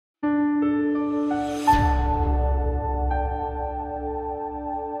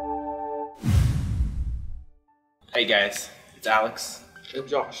Hey guys, it's Alex, And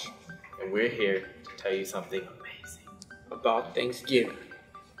Josh, and we're here to tell you something amazing about Thanksgiving.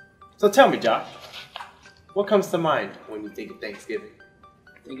 So tell me, Josh, what comes to mind when you think of Thanksgiving?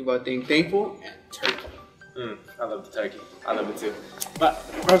 Think about being thankful and turkey. I love the turkey. I love it too. But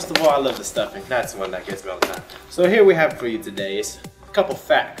first of all, I love the stuffing. That's the one that gets me all the time. So here we have for you today is a couple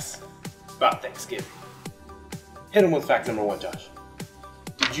facts about Thanksgiving. Hit them with fact number 1, Josh.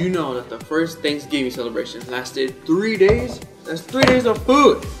 Did you know that the first Thanksgiving celebration lasted 3 days? That's 3 days of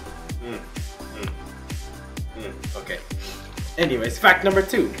food. Okay. Anyways, fact number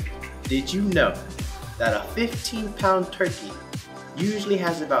 2. Did you know that a 15-pound turkey usually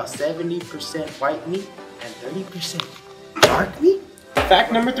has about 70% white meat and 30% dark meat?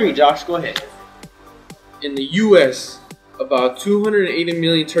 Fact number 3, Josh, go ahead. In the U.S., about 280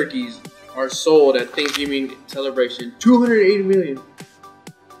 million turkeys are sold at Thanksgiving celebration. 280 million.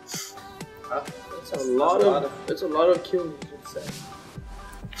 That's a lot of killing.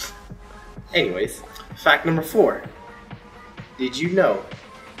 Anyways, fact number 4. Did you know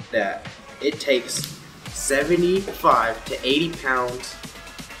that it takes 75 to 80 pounds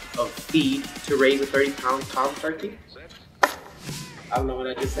of feed to raise a 30-pound tom turkey? I don't know what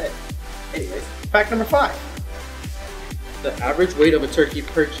I just said. Anyways, fact number 5. The average weight of a turkey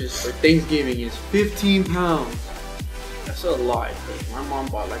purchased for Thanksgiving is 15 pounds. That's a lie, because my mom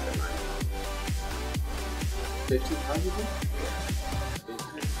bought like a 9. 15 pounds, you think?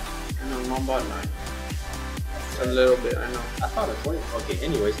 I know, mom bought 9. A little bit, I know. I thought it was 20. Okay,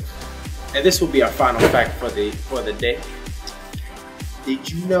 anyways. And this will be our final fact for the day. Did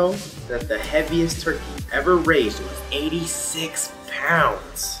you know that the heaviest turkey ever raised was 86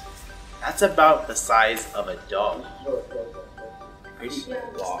 pounds? That's about the size of a dog.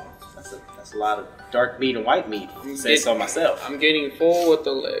 Wow. That's a lot of dark meat and white meat. Say so myself. I'm getting full with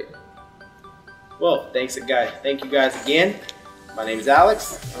the leg. Well, thank you guys again. My name is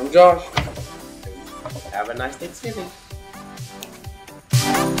Alex. I'm Josh. Have a nice Thanksgiving.